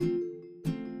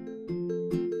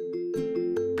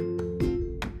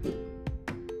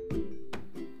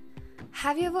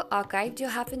Have you ever archived your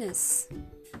happiness?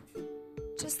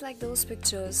 Just like those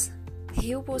pictures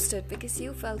you posted because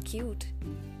you felt cute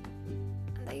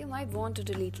and that you might want to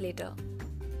delete later.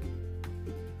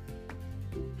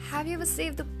 Have you ever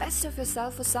saved the best of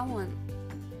yourself for someone?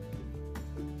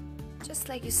 Just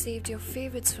like you saved your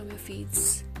favorites from your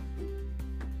feeds.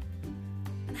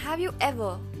 And have you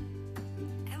ever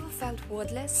felt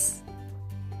worthless?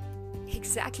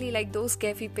 Exactly like those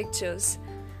carefree pictures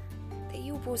that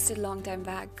you posted long time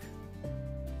back.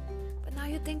 But now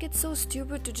you think it's so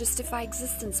stupid to justify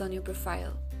existence on your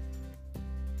profile.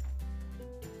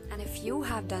 And if you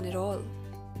have done it all,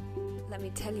 let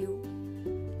me tell you,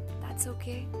 that's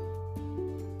okay.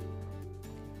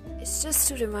 It's just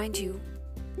to remind you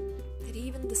that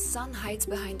even the sun hides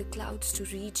behind the clouds to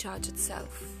recharge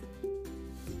itself.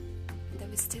 And that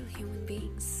we're still human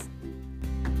beings.